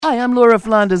Hi, I'm Laura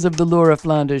Flanders of The Laura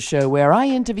Flanders Show, where I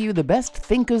interview the best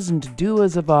thinkers and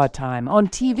doers of our time. On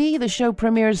TV, the show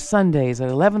premieres Sundays at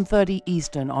 11:30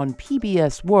 Eastern on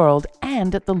PBS World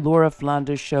and at the Laura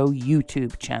Flanders Show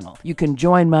YouTube channel. You can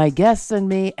join my guests and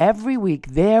me every week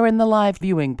there in the live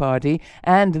viewing party,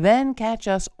 and then catch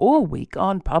us all week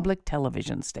on public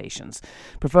television stations.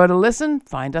 Prefer to listen?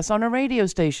 Find us on a radio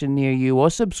station near you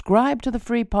or subscribe to the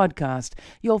free podcast.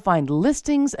 You'll find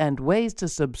listings and ways to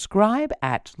subscribe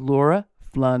at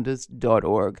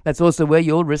lauraflanders.org. That's also where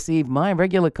you'll receive my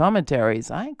regular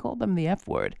commentaries. I call them the F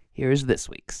word. Here's this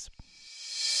week's.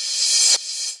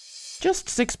 Just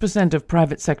 6% of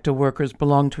private sector workers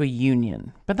belong to a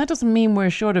union, but that doesn't mean we're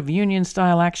short of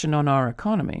union-style action on our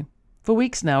economy. For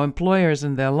weeks now, employers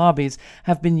and their lobbies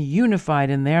have been unified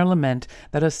in their lament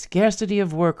that a scarcity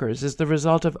of workers is the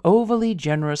result of overly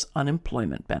generous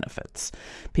unemployment benefits.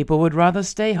 People would rather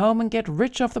stay home and get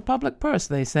rich off the public purse,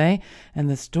 they say, and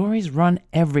the stories run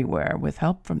everywhere with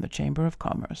help from the Chamber of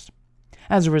Commerce.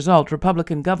 As a result,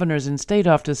 Republican governors in state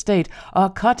after state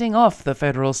are cutting off the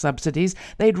federal subsidies.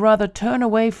 They'd rather turn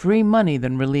away free money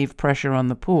than relieve pressure on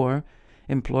the poor.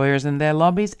 Employers and their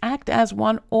lobbies act as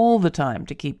one all the time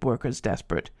to keep workers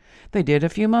desperate. They did a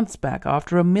few months back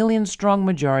after a million-strong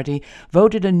majority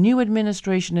voted a new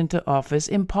administration into office,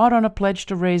 in part on a pledge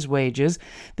to raise wages.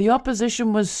 The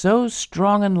opposition was so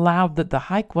strong and loud that the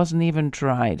hike wasn't even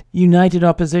tried. United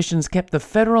oppositions kept the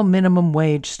federal minimum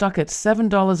wage stuck at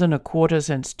 $7.25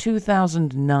 since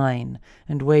 2009,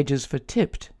 and wages for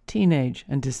tipped, teenage,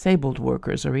 and disabled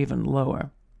workers are even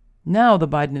lower. Now the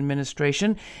Biden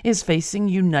administration is facing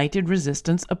united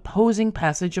resistance opposing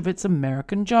passage of its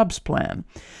American Jobs Plan.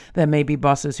 There may be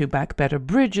bosses who back better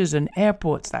bridges and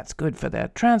airports. That's good for their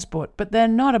transport, but they're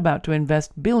not about to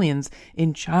invest billions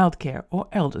in childcare or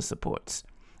elder supports.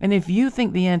 And if you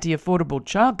think the anti-affordable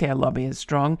childcare lobby is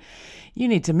strong, you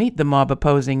need to meet the mob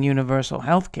opposing universal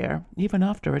health care, even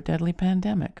after a deadly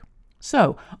pandemic.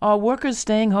 So, are workers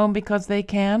staying home because they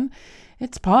can?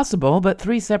 It's possible, but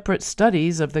 3 separate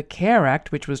studies of the CARE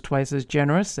Act, which was twice as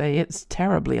generous, say it's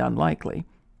terribly unlikely.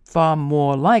 Far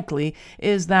more likely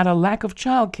is that a lack of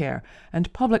childcare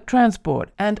and public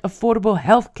transport and affordable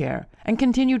health care and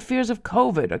continued fears of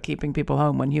COVID are keeping people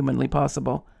home when humanly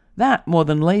possible. That, more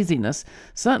than laziness,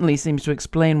 certainly seems to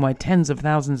explain why tens of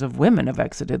thousands of women have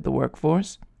exited the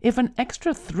workforce. If an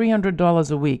extra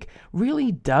 $300 a week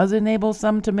really does enable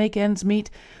some to make ends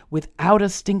meet without a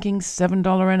stinking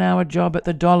 $7 an hour job at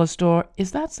the dollar store,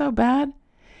 is that so bad?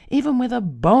 Even with a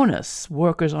bonus,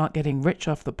 workers aren't getting rich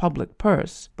off the public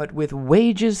purse. But with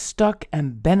wages stuck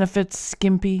and benefits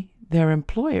skimpy, their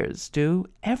employers do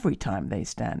every time they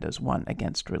stand as one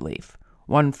against relief.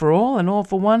 One for all and all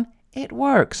for one, it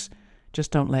works.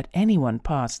 Just don't let anyone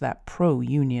pass that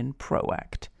pro-union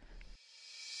PRO-Act.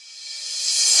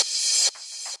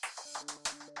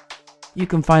 You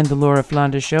can find The Laura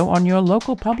Flanders Show on your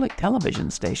local public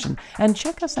television station, and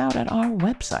check us out at our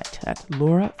website at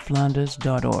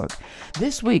lauraflanders.org.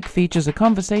 This week features a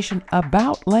conversation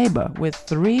about labor with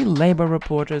 3 labor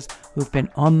reporters who've been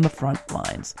on the front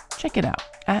lines. Check it out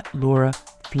at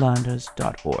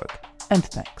lauraflanders.org. And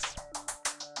thanks.